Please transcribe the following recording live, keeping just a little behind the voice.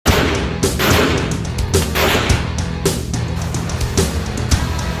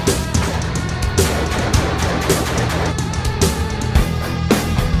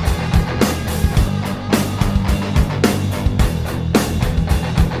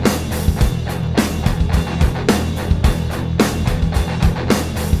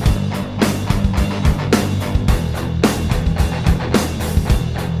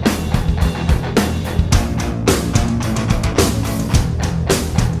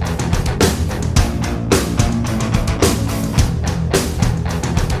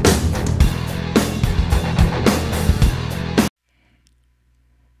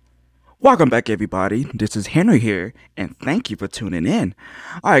Welcome back, everybody. This is Henry here, and thank you for tuning in.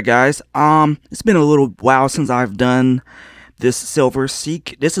 All right, guys. It's been a little while since I've done this silver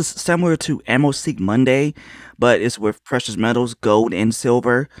seek. This is similar to Ammo Seek Monday, but it's with precious metals, gold and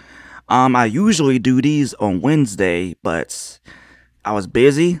silver. I usually do these on Wednesday, but I was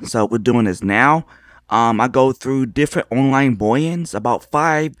busy, so we're doing this now. I go through different online buy-ins, about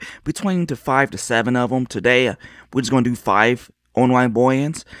between 5 to 7 of them. Today, we're just gonna do 5 online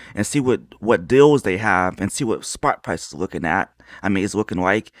buy-ins and see what deals they have and see what spot price is looking at. I mean, it's looking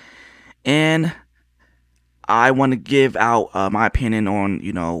like, and I want to give out my opinion on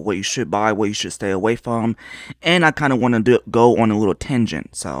what you should buy, what you should stay away from, and I kind of want to go on a little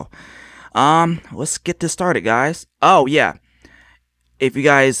tangent. So, let's get this started, guys. Oh yeah. If you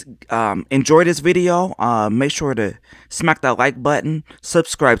guys enjoy this video, make sure to smack that like button,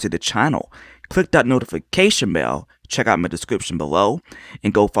 subscribe to the channel, click that notification bell, check out my description below,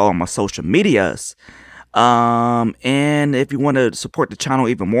 and go follow my social medias. And if you want to support the channel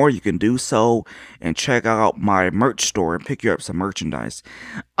even more, you can do so and check out my merch store and pick you up some merchandise.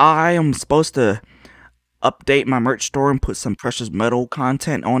 I am supposed to update my merch store and put some precious metal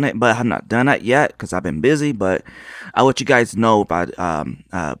content on it, but I have not done that yet because I've been busy. But I'll let you guys know if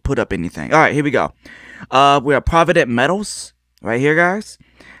I put up anything. All right, here we go. We have Provident Metals right here, guys.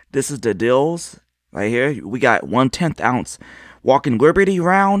 This is the deals right here. We got 1/10 ounce Walking Liberty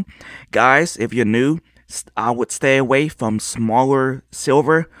round, guys. If you're new, I would stay away from smaller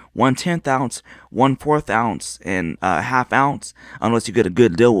silver, 1/10 ounce, 1/4 ounce, and ½ ounce, unless you get a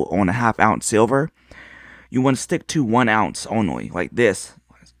good deal on a ½ ounce silver. You want to stick to 1 ounce only, like this,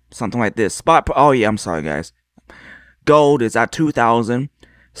 something like this. Oh yeah, I'm sorry, guys. Gold is at $2,000.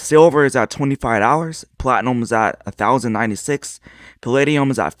 Silver is at $25. Platinum is at $1,096.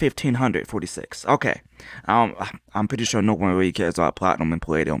 Palladium is at $1,546. Okay, I'm pretty sure no one really cares about platinum and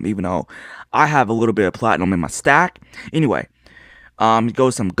palladium, even though I have a little bit of platinum in my stack. Anyway, you go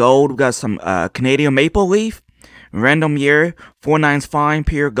some gold. We got some Canadian maple leaf, random year, 4/9 fine,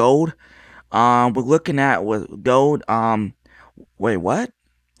 pure gold. We're looking at with gold. Wait, what?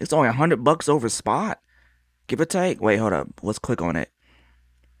 It's only $100 over spot, give or take. Wait, hold up. Let's click on it.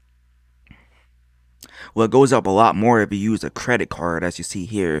 Well, it goes up a lot more if you use a credit card, as you see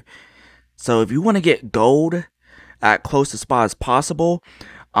here. So if you want to get gold at close to spot as possible,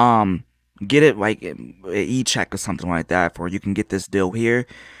 get it like e-check or something like that, for you can get this deal here.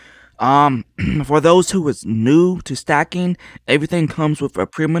 For those who is new to stacking, everything comes with a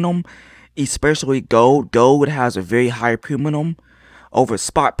premium. Especially gold. Gold has a very high premium over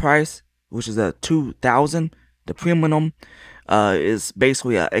spot price, which is a 2,000. The premium is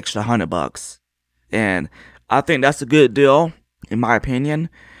basically an extra $100, and I think that's a good deal in my opinion.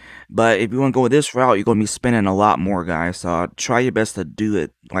 But if you want to go this route, you're gonna be spending a lot more, guys. So try your best to do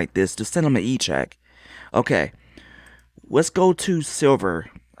it like this. Just send them an e-check. Okay, let's go to silver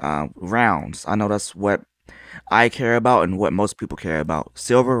rounds. I know that's what I care about and what most people care about.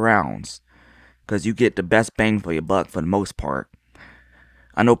 Silver rounds, because you get the best bang for your buck for the most part.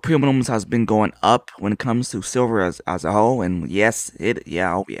 I know premiums has been going up when it comes to silver as a whole, and yes, oh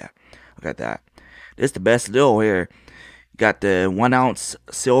yeah, look at that. This is the best deal here. You got the 1 ounce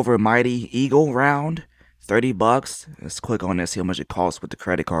silver mighty eagle round, $30. Let's click on this, see how much it costs with the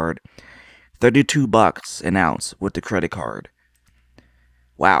credit card. $32 an ounce with the credit card.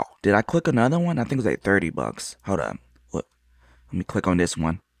 Wow, did I click another one? I think it was like $30. Hold up. Look, let me click on this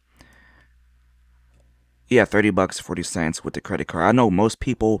one. Yeah, $30.40 with the credit card. I know most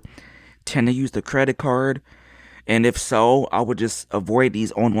people tend to use the credit card, and if so, I would just avoid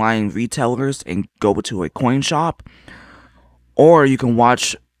these online retailers and go to a coin shop. Or you can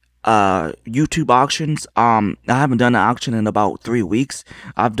watch YouTube auctions. I haven't done an auction in about 3 weeks.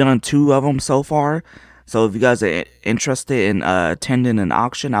 I've done 2 of them so far. So if you guys are interested in attending an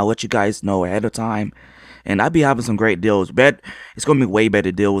auction, I'll let you guys know ahead of time. And I'll be having some great deals. Bet it's going to be way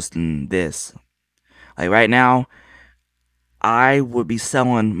better deals than this. Like right now, I would be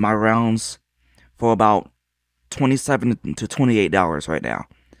selling my rounds for about $27 to $28 right now.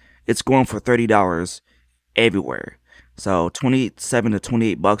 It's going for $30 everywhere. So $27 to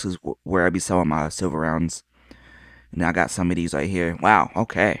 $28 is where I'd be selling my silver rounds. And I got some of these right here. Wow,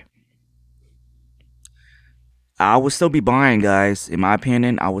 okay. I will still be buying, guys. In my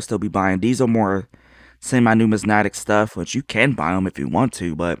opinion, I will still be buying. These are more semi-numismatic stuff, which you can buy them if you want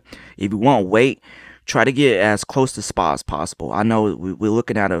to. But if you want weight, try to get as close to spot as possible. I know we're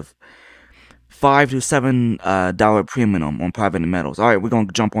looking at a $5 to $7 premium on Provident Metals. All right, we're going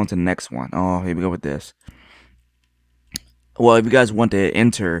to jump on to the next one. Oh, here we go with this. Well, if you guys want to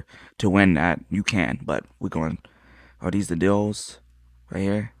enter to win that, you can. But we're going. Are these the deals right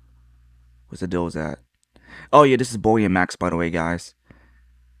here? Where's the deals at? Oh yeah, this is Bullion Max, by the way, guys.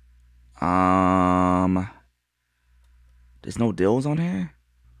 There's no deals on here.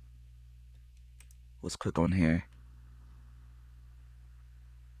 Let's click on here.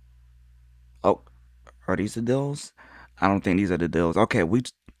 Oh, are these the deals? I don't think these are the deals. Okay, I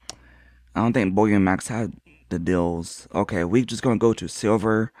don't think Bullion Max had the deals. Okay, we just gonna go to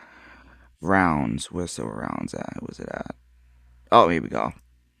silver rounds. Where's silver rounds at? Where's it at? Oh, here we go.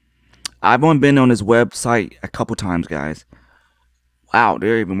 I've only been on this website a couple times, guys. Wow,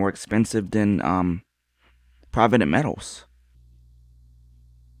 they're even more expensive than private metals.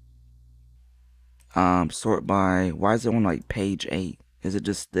 Sort by. Why is it on like page 8? Is it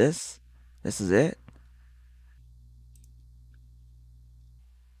just this? This is it?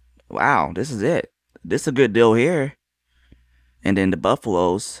 Wow, this is it. This is a good deal here. And then the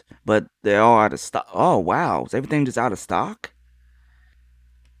buffaloes, but they're all out of stock. Oh wow, is everything just out of stock?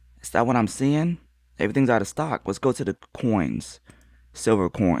 Is that what I'm seeing? Everything's out of stock. Let's go to the coins. Silver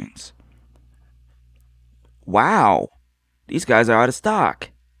coins. Wow. These guys are out of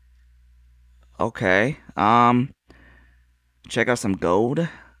stock. Okay. Check out some gold.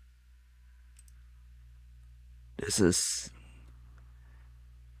 This is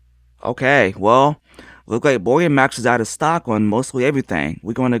okay. Well, look like Bullion Max is out of stock on mostly everything.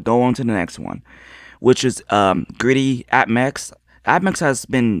 We're going to go on to the next one, which is Gritty AppMex. AppMex has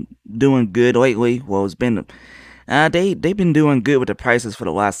been doing good lately. Well, it's been they've been doing good with the prices for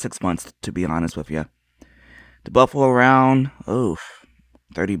the last 6 months, to be honest with you. The Buffalo round, oh,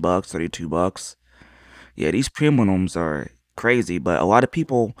 $30, $32. Yeah, these premiums are crazy, but a lot of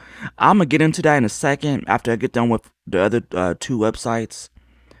people. I'm gonna get into that in a second after I get done with the other two websites.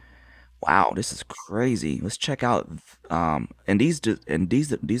 Wow, this is crazy. Let's check out and these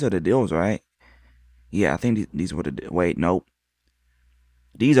are the deals, right? Yeah, I think these were the wait, nope.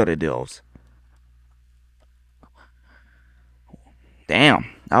 These are the deals. Damn,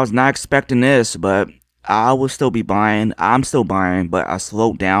 I was not expecting this, but I will still be buying. I'm still buying, but I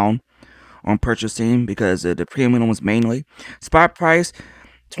slowed down on purchasing because the premium was mainly spot price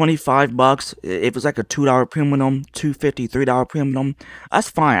 $25. If it was like a $2 premium, $2.50, $3 premium, that's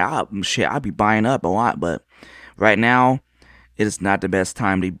fine. I'll be buying up a lot, but right now it is not the best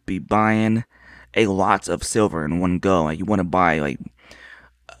time to be buying a lot of silver in one go. Like you want to buy like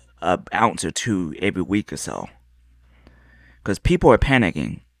an ounce or two every week or so, because people are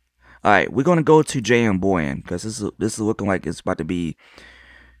panicking. All right, we're gonna go to JM Bullion because this is looking like it's about to be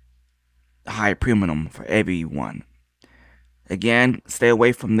high premium for everyone. Again, stay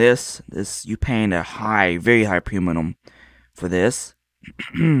away from this. You paying a high, very high premium for this.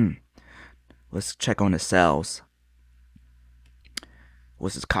 Let's check on the sales.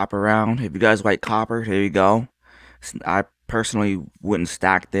 What's this copper round? If you guys like copper, here you go. I personally wouldn't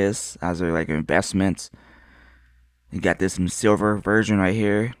stack this as a like investments. You got this in silver version right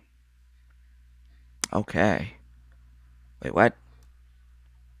here. Okay. Wait, what?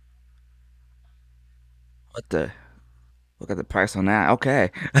 What the? Look at the price on that. Okay.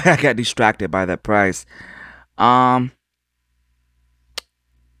 I got distracted by that price. Um,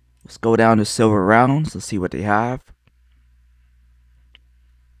 let's go down to silver rounds. Let's see what they have.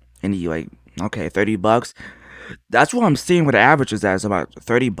 Any like okay, $30. That's what I'm seeing with the averages at is about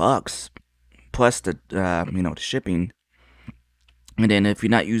 $30 plus the the shipping. And then if you're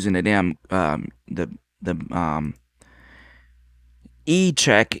not using the damn the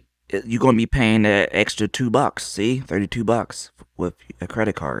e-check, you're gonna be paying that extra $2. See, $32 with a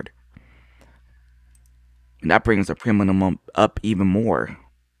credit card, and that brings the premium up even more.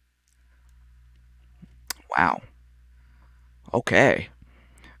 Wow. Okay.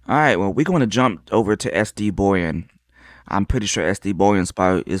 All right. Well, we're going to jump over to SD Bullion. I'm pretty sure SD Bullion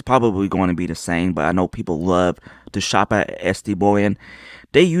is probably going to be the same, but I know people love to shop at SD Bullion.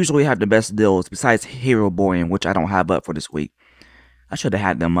 They usually have the best deals besides Hero Bullion, which I don't have up for this week. I should have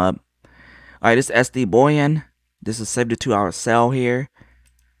had them up. All right, this SD Bullion. This is 72-hour sale here.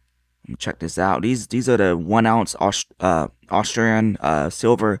 Let me check this out. These are the 1 ounce Austrian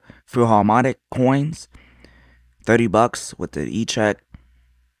silver Philharmonic coins. $30 with the e-check,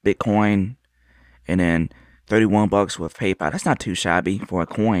 Bitcoin, and then $31 with PayPal. That's not too shabby for a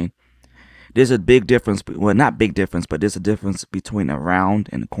coin. There's a big difference. Well, not big difference, but there's a difference between a round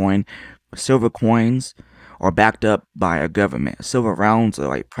and a coin. Silver coins are backed up by a government. Silver rounds are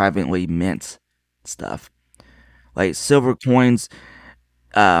like privately mint stuff. Like silver coins,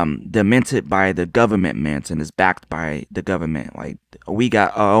 they're minted by the government mint and is backed by the government. Like we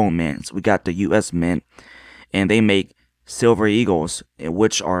got our own mints. We got the U.S. mint, and they make silver eagles,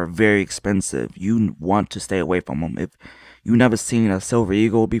 which are very expensive. You want to stay away from them. If You never seen a silver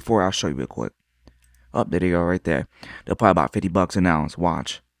eagle before? I'll show you real quick. Oh, there you go, right there. They're probably about $50 an ounce.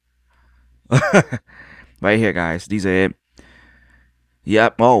 Watch. Right here, guys. These are it.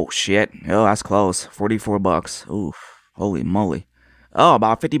 Yep. Oh shit. Oh, that's close. $44. Oof. Holy moly. Oh,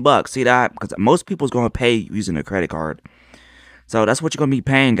 about $50. See that? Because most people's gonna pay using a credit card. So that's what you're gonna be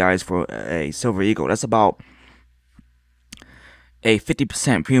paying, guys, for a silver eagle. That's about a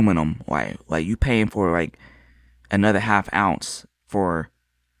 50% premium. Like you paying for like another half ounce for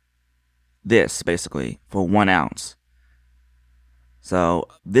this, basically, for 1 ounce. So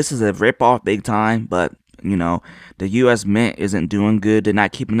this is a ripoff big time, but you know, the US Mint isn't doing good. They're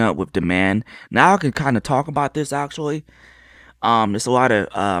not keeping up with demand. Now I can kind of talk about this actually. There's a lot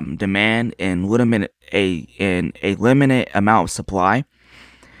of demand and a limited amount of supply.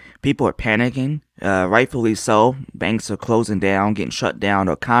 People are panicking, rightfully so. Banks are closing down, getting shut down.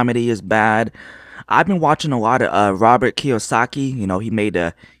 The economy is bad. I've been watching a lot of Robert Kiyosaki. You know, he made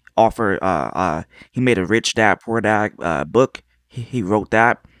a offer. He made a Rich Dad Poor Dad book. He wrote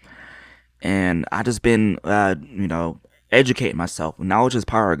that, and I just been you know, educating myself. Knowledge is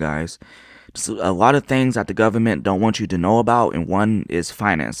power, guys. Just a lot of things that the government don't want you to know about, and one is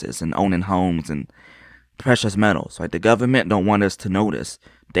finances and owning homes and precious metals. Like the government don't want us to notice.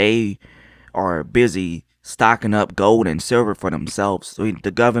 They are busy stocking up gold and silver for themselves. So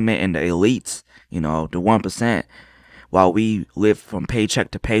the government and the elites, you know, the 1%, while we live from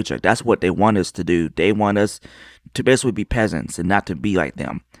paycheck to paycheck. That's what they want us to do. They want us to basically be peasants and not to be like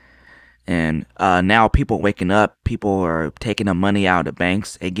them. And now people waking up. People are taking the money out of the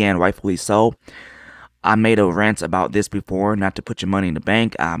banks. Again, rightfully so. I made a rant about this before, not to put your money in the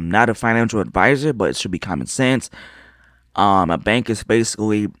bank. I'm not a financial advisor, but it should be common sense. A bank is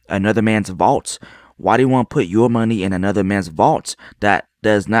basically another man's vault. Why do you want to put your money in another man's vault that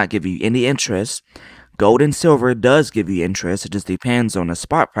does not give you any interest? Gold and silver does give you interest. It just depends on the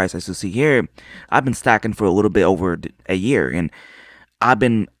spot price. As you see here, I've been stacking for a little bit over a year, and I've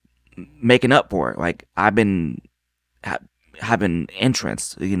been making up for it. Like I've been having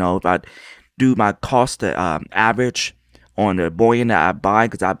interest. You know, if I do my cost average on the bullion that I buy,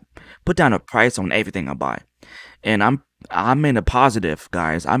 because I put down a price on everything I buy, and I'm in a positive,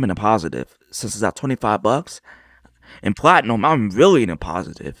 guys. I'm in a positive since it's at $25. In platinum, I'm really in a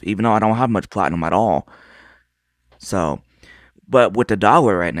positive, even though I don't have much platinum at all. So, but with the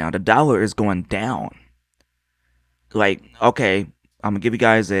dollar right now, the dollar is going down. Like, okay, I'm gonna give you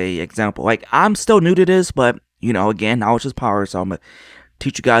guys a example. Like, I'm still new to this, but you know, again, knowledge is power. So I'm gonna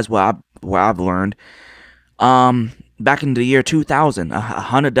teach you guys what I've learned. Back in the year 2000,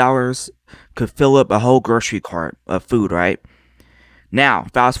 $100 could fill up a whole grocery cart of food, right? Now,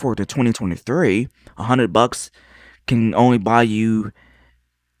 fast forward to 2023, $100 can only buy you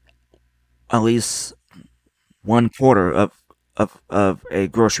at least 1/4 of a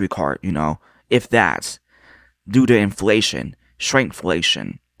grocery cart, you know, if that's due to inflation,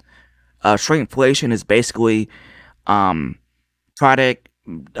 shrinkflation. Shrinkflation is basically product.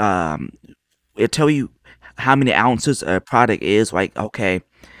 It tell you how many ounces a product is. Like, okay,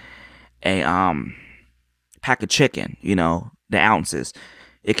 a pack of chicken, you know, the ounces.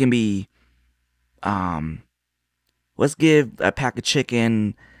 It can be let's give a pack of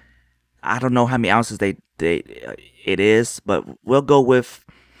chicken, I don't know how many ounces it is, but we'll go with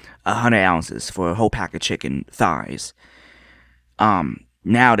 100 ounces for a whole pack of chicken thighs.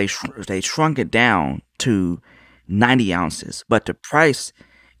 Now they shrunk it down to 90 ounces, but the price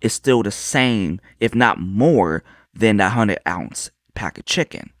is still the same, if not more, than that 100-ounce pack of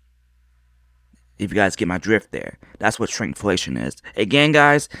chicken. If you guys get my drift there, that's what shrinkflation is. Again,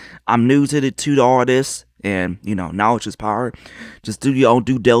 guys, I'm new to all this, and you know, knowledge is power. Just do your own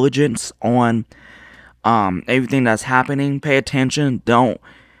due diligence on everything that's happening. Pay attention. Don't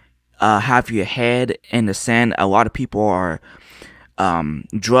have your head in the sand. A lot of people are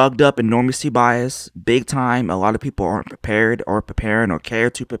drugged up in enormity bias, big time. A lot of people aren't prepared or preparing or care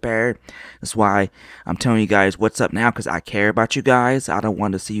to prepare. That's why I'm telling you guys what's up now, because I care about you guys. I don't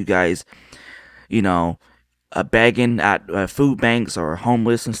want to see you guys, you know, begging at food banks or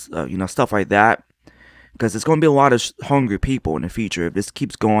homeless and you know, stuff like that. Because there's going to be a lot of hungry people in the future if this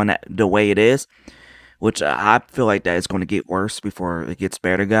keeps going the way it is, which I feel like that is going to get worse before it gets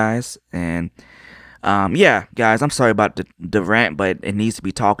better, guys. And yeah, guys, I'm sorry about the rant, but it needs to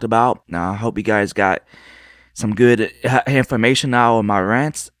be talked about. Now, I hope you guys got some good information out of my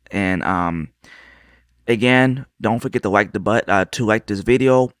rants. And again, don't forget to like this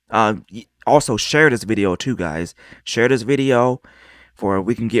video. Also, share this video too, guys. Share this video for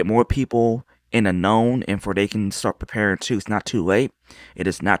we can get more people in the known and for they can start preparing too. It's not too late. It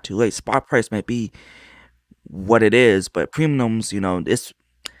is not too late. Spot price may be what it is, but premiums,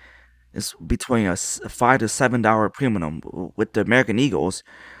 it's between a $5 to $7 premium. With the American Eagles,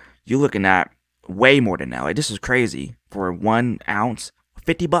 you're looking at way more than that. Like, this is crazy for 1 ounce,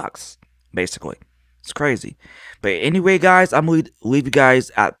 $50, basically. It's crazy. But anyway, guys, I'm gonna leave you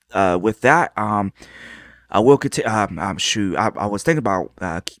guys at with that. I will continue. Shoot, I was thinking about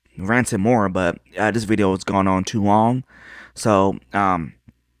ranting more, but this video has gone on too long. So, other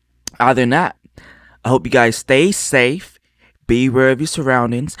than that, I hope you guys stay safe, be aware of your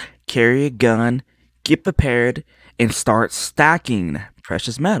surroundings, carry a gun, get prepared, and start stacking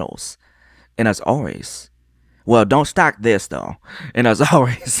precious metals. And as always, well, don't stack this though. And as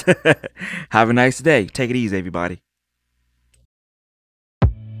always, have a nice day. Take it easy, everybody.